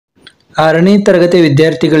6ನೇ ತರಗತಿ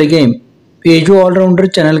ವಿದ್ಯಾರ್ಥಿಗಳಿಗೆ age allrounder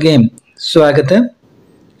ಚಾನಲ್ಗೆ ಸ್ವಾಗತ.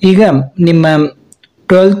 ಈಗ ನಿಮ್ಮ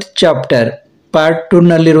 12th chapter part 2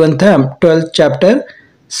 ನಲ್ಲಿರುವಂತಹ 12th chapter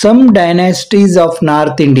some dynasties of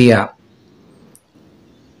north India,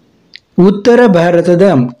 ಉತ್ತರ ಭಾರತದ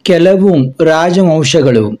ಕೆಲವು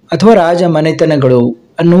ರಾಜವಂಶಗಳು ಅಥವಾ ರಾಜಮನೆತನಗಳು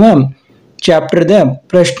ಅನ್ನುವ ಚಾಪ್ಟರ್ದ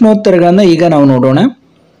ಪ್ರಶ್ನೋತ್ತರಗಳನ್ನು ಈಗ ನಾವು ನೋಡೋಣ.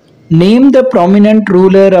 Name the prominent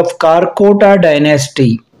ruler of ಕಾರ್ಕೋಟಾ dynasty.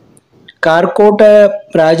 Karkota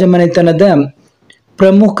ರಾಜಮನೆತನದ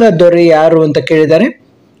ಪ್ರಮುಖ ದೊರೆ ಯಾರು ಅಂತ ಕೇಳಿದ್ದಾರೆ.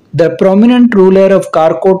 The prominent ruler of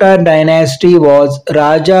ಕಾರ್ಕೋಟಾ dynasty was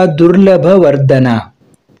Raja ದುರ್ಲಭ Vardhana.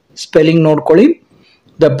 Spelling ನೋಡ್ಕೊಳ್ಳಿ.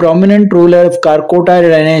 The prominent ruler of ಕಾರ್ಕೋಟಾ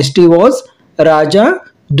dynasty was Raja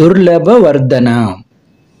ದುರ್ಲಭ Vardhana.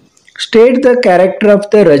 State the character of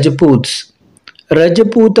the ರಜಪೂತ್ಸ್.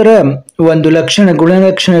 ರಜಪೂತರ ಒಂದು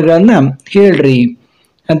ಗುಣಲಕ್ಷಣಗಳನ್ನ ಹೇಳ್ರಿ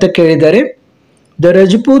ಅಂತ ಕೇಳಿದ್ದಾರೆ. The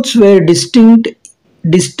Rajputs were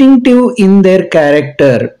distinctive in their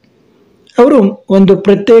character. ಅವರು ಒಂದು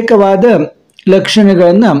ಪ್ರತ್ಯೇಕವಾದ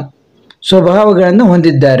ಸ್ವಭಾವಗಳನ್ನು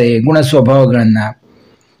ಹೊಂದಿದ್ದಾರೆ, ಗುಣ ಸ್ವಭಾವಗಳನ್ನು.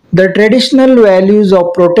 The traditional values of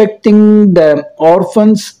protecting the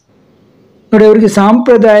orphans. ನೋಡಿ, ಅವರಿಗೆ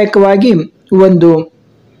ಸಾಂಪ್ರದಾಯಿಕವಾಗಿ ಒಂದು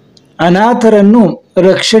ಅನಾಥರನ್ನು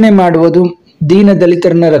ರಕ್ಷಣೆ ಮಾಡುವುದು, ದೀನ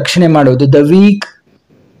ದಲಿತರನ್ನ ರಕ್ಷಣೆ ಮಾಡುವುದು. The weak,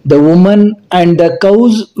 the woman and the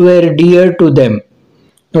cows were dear to them.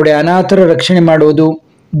 ನೋಡಿ, ಅನಾಥರ ರಕ್ಷಣೆ ಮಾಡುವುದು,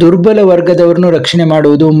 ದುರ್ಬಲ ವರ್ಗದವರನ್ನು ರಕ್ಷಣೆ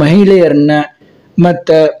ಮಾಡುವುದು, ಮಹಿಳೆಯರನ್ನ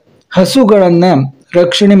ಮತ್ತು ಹಸುಗಳನ್ನ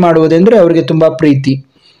ರಕ್ಷಣೆ ಮಾಡುವುದೆಂದರೆ ಅವರಿಗೆ ತುಂಬಾ ಪ್ರೀತಿ.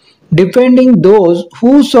 Defending those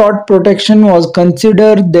who sort protection was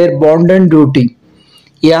consider there bond and duty.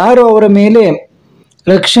 ಯಾರು ಅವರ ಮೇಲೆ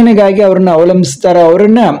ರಕ್ಷಣೆಗಾಗಿ ಅವರನ್ನು ಅವಲಂಬಿಸ್ತಾರ,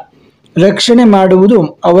 ಅವರನ್ನ ರಕ್ಷಣೆ ಮಾಡುವುದು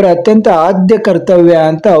ಅವರ ಅತ್ಯಂತ ಆದ್ಯ ಕರ್ತವ್ಯ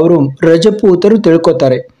ಅಂತ ಅವರು ರಜಪೂತರು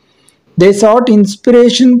ತಿಳ್ಕೊತಾರೆ. They sought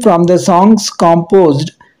inspiration from the songs composed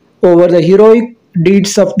over the heroic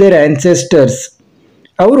deeds of their ancestors.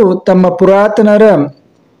 ಅವರು ತಮ್ಮ ಪುರಾತನರ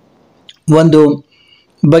ಒಂದು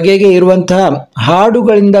ಬಗೆಗೆ ಇರುವಂತಹ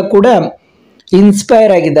ಹಾಡುಗಳಿಂದ ಕೂಡ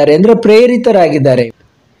ಇನ್ಸ್ಪೈರ್ ಆಗಿದ್ದಾರೆ, ಅಂದರೆ ಪ್ರೇರಿತರಾಗಿದ್ದಾರೆ.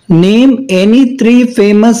 Name any 3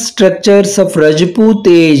 famous structures of Rajput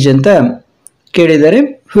age ಅಂತ ಕೇಳಿದ್ದಾರೆ.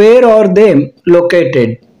 Where are they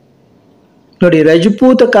located. ನೋಡಿ,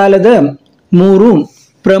 ರಜಪೂತ ಕಾಲದ 3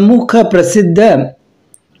 ಪ್ರಮುಖ ಪ್ರಸಿದ್ಧ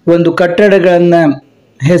ಒಂದು ಕಟ್ಟಡಗಳನ್ನು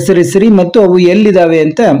ಹೆಸರಿಸಿರಿ ಮತ್ತು ಅವು ಎಲ್ಲಿದ್ದಾವೆ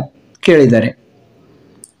ಅಂತ ಕೇಳಿದ್ದಾರೆ.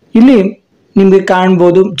 ಇಲ್ಲಿ ನಿಮಗೆ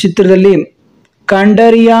ಕಾಣ್ಬೋದು ಚಿತ್ರದಲ್ಲಿ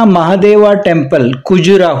ಕಂಡರಿಯಾ ಮಹಾದೇವ ಟೆಂಪಲ್,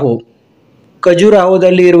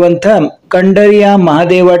 ಖಜುರಾಹೋದಲ್ಲಿ ಇರುವಂಥ ಕಂಡರಿಯಾ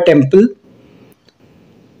ಮಹಾದೇವ ಟೆಂಪಲ್.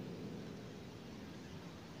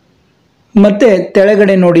 ಮತ್ತೆ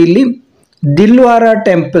ತೆಳಗಡೆ ನೋಡಿ, ಇಲ್ಲಿ ದಿಲ್ವಾರ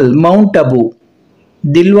temple, Mount Abu.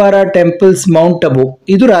 ದಿಲ್ವಾರ temples, Mount Abu,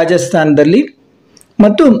 ಇದು ರಾಜಸ್ಥಾನದಲ್ಲಿ.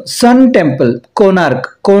 ಮತ್ತು ಸನ್ ಟೆಂಪಲ್,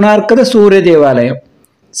 ಕೋನಾರ್ಕದ ಸೂರ್ಯ ದೇವಾಲಯ,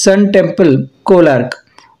 ಸನ್ ಟೆಂಪಲ್ ಕೋಲಾರ್ಕ್.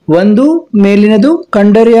 ಒಂದು ಮೇಲಿನದು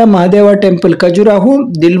ಕಂಡರಿಯಾ Mahadeva temple Khajuraho,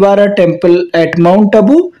 ದಿಲ್ವಾರ temple at Mount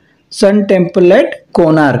Abu, sun temple at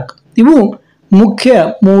Konark. ಇವು ಮುಖ್ಯ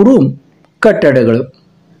 3 ಕಟ್ಟಡಗಳು.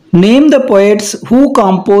 Name the poets who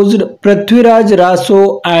composed Prithviraj ರಾಸೋ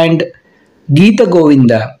and ಗೀತ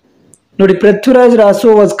ಗೋವಿಂದ. ನೋಡಿ, Prithviraj ರಾಸೋ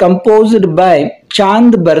was composed by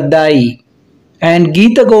Chand Bardai and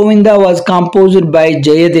Geetha Govinda was composed by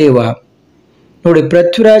Jayadeva. ನೋಡಿ,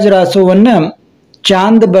 ಪೃಥ್ವಿರಾಜ್ ರಾಸೋವನ್ನ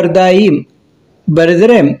ಚಾಂದ್ ಬರ್ದಾಯಿ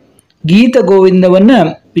ಬರೆದರೆ ಗೀತ ಗೋವಿಂದವನ್ನ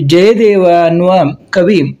ಜಯದೇವ ಅನ್ನುವ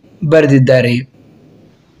ಕವಿ ಬರೆದಿದ್ದಾರೆ.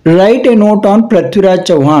 Right A note on Prithviraj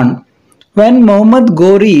Chauhan. When Mohammed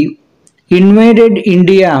Gowri invaded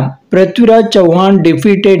India, Prithviraj Chauhan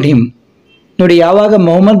defeated him. ನೋಡಿ, ಯಾವಾಗ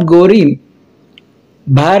ಮೊಹಮ್ಮದ್ ಗೋರಿ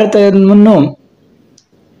ಭಾರತವನ್ನು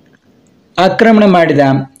ಆಕ್ರಮಣ ಮಾಡಿದ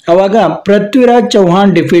ಅವಾಗ ಪೃಥ್ವಿರಾಜ್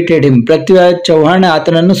ಚೌಹಾಣ್ ಡಿಫೀಟೆಡ್ ಹಿಮ್. ಪೃಥ್ವಿರಾಜ್ ಚೌಹಾಣ್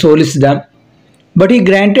ಆತನನ್ನು ಸೋಲಿಸಿದ. ಬಟ್ ಈ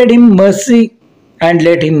granted him mercy and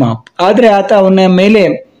let him up. ಆದರೆ ಆತ ಅವನ ಮೇಲೆ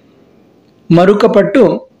ಮರುಕಪಟ್ಟು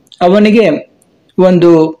ಅವನಿಗೆ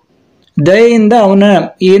ಒಂದು ದಯೆಯಿಂದ ಅವನ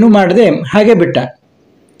ಏನು ಮಾಡದೆ ಹಾಗೆ ಬಿಟ್ಟ.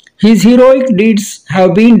 His heroic deeds have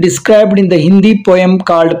been described in the Hindi poem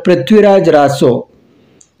called Prithviraj ರಾಸೋ.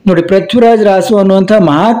 ನೋಡಿ, ಪೃಥ್ವಿರಾಜ್ ರಾಸೋ ಅನ್ನುವಂಥ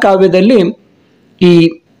ಮಹಾಕಾವ್ಯದಲ್ಲಿ ಈ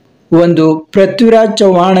ಒಂದು ಪೃಥ್ವಿರಾಜ್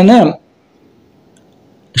ಚೌಹಾಣನ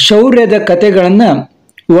ಶೌರ್ಯದ ಕಥೆಗಳನ್ನು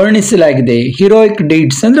ವರ್ಣಿಸಲಾಗಿದೆ. ಹೀರೋಯಿಕ್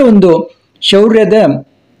ಡೀಡ್ಸ್ ಅಂದರೆ ಒಂದು ಶೌರ್ಯದ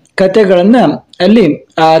ಕಥೆಗಳನ್ನು ಅಲ್ಲಿ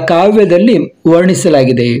ಆ ಕಾವ್ಯದಲ್ಲಿ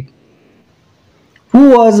ವರ್ಣಿಸಲಾಗಿದೆ. Who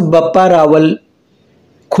was Bappa Rawal?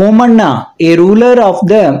 ಖೋಮಣ್ಣ, a ruler of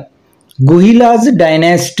the Guhilas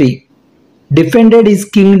dynasty, defended his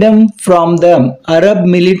kingdom from the Arab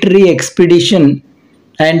military expedition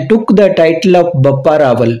and took the title of Bappa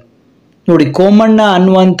Rawal. ನೋಡಿ, ಕೋಮಣ್ಣ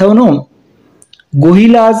ಅನ್ನುವಂಥವನು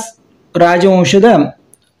ಗುಹಿಲಾಸ್ ರಾಜವಂಶದ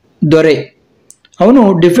ದೊರೆ. ಅವನು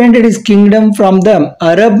defended is Kingdom from the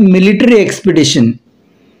Arab military expedition.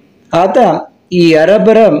 ಆತ ಈ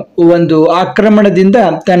ಅರಬರ ಒಂದು ಆಕ್ರಮಣದಿಂದ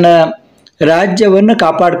ತನ್ನ ರಾಜ್ಯವನ್ನು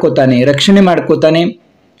ಕಾಪಾಡ್ಕೋತಾನೆ, ರಕ್ಷಣೆ ಮಾಡ್ಕೋತಾನೆ.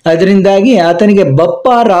 ಅದರಿಂದಾಗಿ ಆತನಿಗೆ ಬಪ್ಪ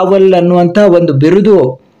ರಾವಲ್ ಅನ್ನುವಂಥ ಒಂದು ಬಿರುದು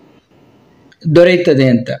ದೊರೆಯುತ್ತದೆ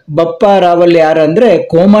ಅಂತ. ಬಪ್ಪ ರಾವಲ್ ಯಾರಂದ್ರೆ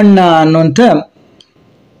ಕೋಮಣ್ಣ ಅನ್ನುವಂಥ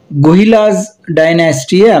ಗುಹಿಲಾಸ್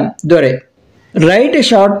ಡೈನಾಸ್ಟಿಯ ದೊರೆ. Right A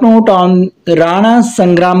short note on Rana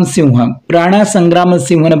Sangram ಸಿಂಹ. ರಾಣಾ ಸಂಗ್ರಾಮ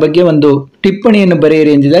ಸಿಂಹನ ಬಗ್ಗೆ ಒಂದು ಟಿಪ್ಪಣಿಯನ್ನು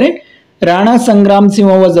ಬರೆಯಿರಿ ಎಂದಿದ್ದಾರೆ. ರಾಣಾ ಸಂಗ್ರಾಮ್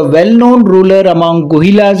ಸಿಂಹ was a well known ruler among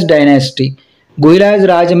ಗುಹಿಲಾಸ್ dynasty. ಗುಹಿಲಾಸ್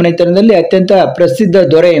ರಾಜಮನೆತನದಲ್ಲಿ ಅತ್ಯಂತ ಪ್ರಸಿದ್ಧ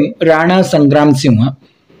ದೊರೆ ರಾಣಾ ಸಂಗ್ರಾಮ್ ಸಿಂಹ.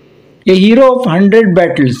 A hero of 100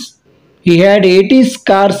 battles. He had 80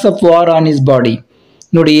 scars of war on his body.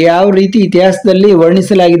 ನೋಡಿ ಯಾವ ರೀತಿ ಇತಿಹಾಸದಲ್ಲಿ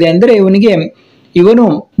ವರ್ಣಿಸಲಾಗಿದೆ ಅಂದರೆ ಇವನು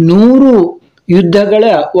 100 ಯುದ್ಧಗಳ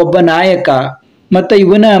ಒಬ್ಬ ನಾಯಕ, ಮತ್ತು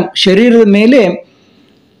ಇವನ ಶರೀರದ ಮೇಲೆ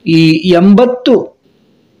ಈ 80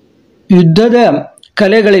 ಯುದ್ಧದ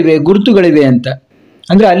ಕಲೆಗಳಿವೆ, ಗುರುತುಗಳಿವೆ ಅಂತ.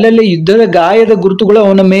 ಅಂದ್ರೆ ಅಲ್ಲಲ್ಲಿ ಯುದ್ಧದ ಗಾಯದ ಗುರುತುಗಳು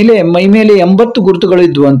ಅವನ ಮೇಲೆ, ಮೈ ಮೇಲೆ 80 ಗುರುತುಗಳು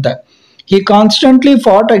ಇದ್ವು ಅಂತ. ಹಿ constantly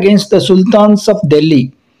Ghat against the ಸುಲ್ತಾನ್ಸ್ of Delhi.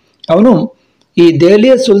 ಅವನು ಈ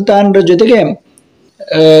ದೆಹಲಿಯ ಸುಲ್ತಾನರ ಜೊತೆಗೆ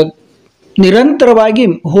ನಿರಂತರವಾಗಿ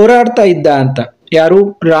ಹೋರಾಡ್ತಾ ಇದ್ದ ಅಂತ. ಯಾರು?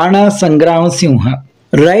 ರಾಣಾ ಸಂಗ್ರಾಮ ಸಿಂಹ.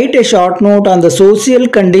 Right A short note on the social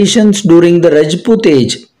conditions during the Rajput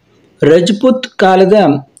age. Rajput ಕಾಲದ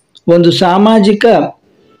ಒಂದು ಸಾಮಾಜಿಕ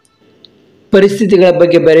ಪರಿಸ್ಥಿತಿಗಳ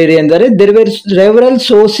ಬಗ್ಗೆ ಬರೆಯಿರಿ ಎಂದರೆ there were several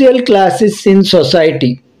social classes in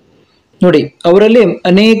society. ನೋಡಿ, ಅವರಲ್ಲಿ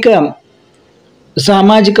ಅನೇಕ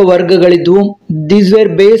ಸಾಮಾಜಿಕ ವರ್ಗಗಳಿದ್ವು. These wear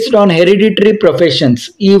based on hereditary professions.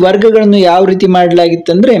 ಈ ವರ್ಗಗಳನ್ನು ಯಾವ ರೀತಿ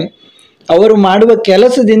ಮಾಡಲಾಗಿತ್ತಂದ್ರೆ ಅವರು ಮಾಡುವ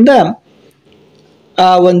ಕೆಲಸದಿಂದ ಆ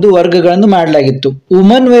ಒಂದು ವರ್ಗಗಳನ್ನು ಮಾಡಲಾಗಿತ್ತು.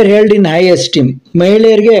 Woman wear held in high esteem.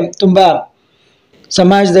 ಮಹಿಳೆಯರಿಗೆ ತುಂಬಾ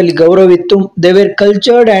ಸಮಾಜದಲ್ಲಿ ಗೌರವಿತ್ತು. They were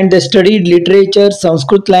cultured and they studied literature,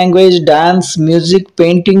 Sanskrit language, dance, music,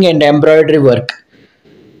 painting and embroidery work.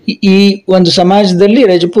 ಈ ಒಂದು ಸಮಾಜದಲ್ಲಿ,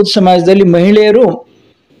 ರಜಪೂತ್ ಸಮಾಜದಲ್ಲಿ ಮಹಿಳೆಯರು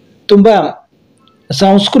ತುಂಬಾ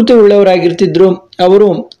ಸಂಸ್ಕೃತಿ ಉಳ್ಳವರಾಗಿರ್ತಿದ್ರು. ಅವರು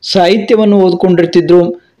ಸಾಹಿತ್ಯವನ್ನು ಓದ್ಕೊಂಡಿರ್ತಿದ್ರು,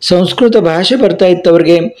 ಸಂಸ್ಕೃತ ಭಾಷೆ ಬರ್ತಾ ಇತ್ತು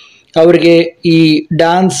ಅವರಿಗೆ ಈ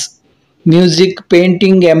dance, music,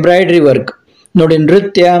 painting, embroidery work. ನೋಡಿ,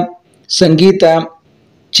 ನೃತ್ಯ, ಸಂಗೀತ,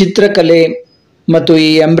 ಚಿತ್ರಕಲೆ ಮತ್ತು ಈ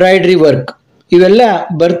ಎಂಬ್ರಾಯ್ಡ್ರಿ ವರ್ಕ್ ಇವೆಲ್ಲ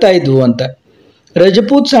ಬರ್ತಾ ಇದ್ವು ಅಂತ.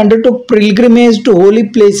 ರಜಪೂತ್ಸ್ ಅಂಡರ್ಟುಕ್ pilgrimage to Holi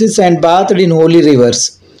places and ಬಾತ್ಡ್ in Holi reverse.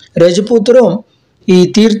 ರಜಪೂತರು ಈ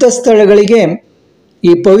ತೀರ್ಥ ಸ್ಥಳಗಳಿಗೆ,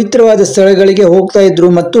 ಈ ಪವಿತ್ರವಾದ ಸ್ಥಳಗಳಿಗೆ ಹೋಗ್ತಾ ಇದ್ರು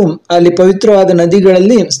ಮತ್ತು ಅಲ್ಲಿ ಪವಿತ್ರವಾದ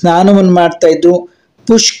ನದಿಗಳಲ್ಲಿ ಸ್ನಾನವನ್ನು ಮಾಡ್ತಾ ಇದ್ರು.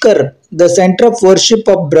 Pushkar, the centre of worship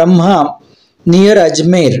of Brahma near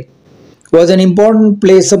Ajmer, was an important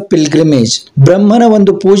place of pilgrimage. ಬ್ರಹ್ಮನ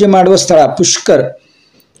ಒಂದು ಪೂಜೆ ಮಾಡುವ ಸ್ಥಳ ಪುಷ್ಕರ್,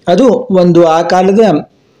 ಅದು ಒಂದು ಆ ಕಾಲದ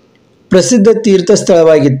ಪ್ರಸಿದ್ಧ ತೀರ್ಥ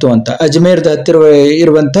ಸ್ಥಳವಾಗಿತ್ತು ಅಂತ. ಅಜ್ಮೇರ್ದ ಹತ್ತಿರ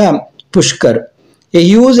ಇರುವಂತಹ Pushkar. A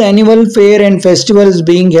huge annual fair and festival is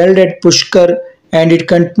being held at Pushkar and it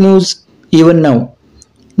continues even now.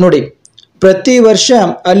 ನೋಡಿ, ಪ್ರತಿ ವರ್ಷ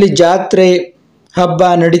ಅಲ್ಲಿ ಜಾತ್ರೆ, ಹಬ್ಬ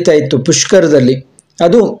ನಡೀತಾ ಇತ್ತು ಪುಷ್ಕರದಲ್ಲಿ.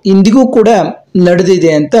 ಅದು ಇಂದಿಗೂ ಕೂಡ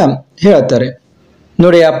ನಡೆದಿದೆ ಅಂತ ಹೇಳ್ತಾರೆ.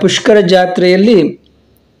 ನೋಡಿ, ಆ ಪುಷ್ಕರ ಜಾತ್ರೆಯಲ್ಲಿ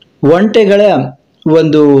ಒಂಟೆಗಳ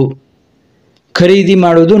ಒಂದು ಖರೀದಿ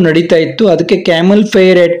ಮಾಡೋದು ನಡೀತಾ ಇತ್ತು. ಅದಕ್ಕೆ ಕ್ಯಾಮಲ್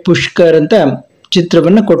ಫೇರ್ ಎಟ್ ಪುಷ್ಕರ್ ಅಂತ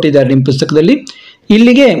ಚಿತ್ರವನ್ನು ಕೊಟ್ಟಿದ್ದಾರೆ ನಿಮ್ಮ ಪುಸ್ತಕದಲ್ಲಿ.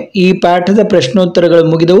 ಇಲ್ಲಿಗೆ ಈ ಪಾಠದ ಪ್ರಶ್ನೋತ್ತರಗಳು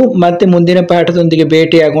ಮುಗಿದವು. ಮತ್ತೆ ಮುಂದಿನ ಪಾಠದೊಂದಿಗೆ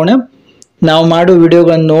ಭೇಟಿಯಾಗೋಣ. ನಾವು ಮಾಡುವ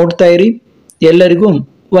ವಿಡಿಯೋಗಳನ್ನು ನೋಡ್ತಾ ಇರಿ. ಎಲ್ಲರಿಗೂ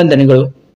ವಂದನೆಗಳು.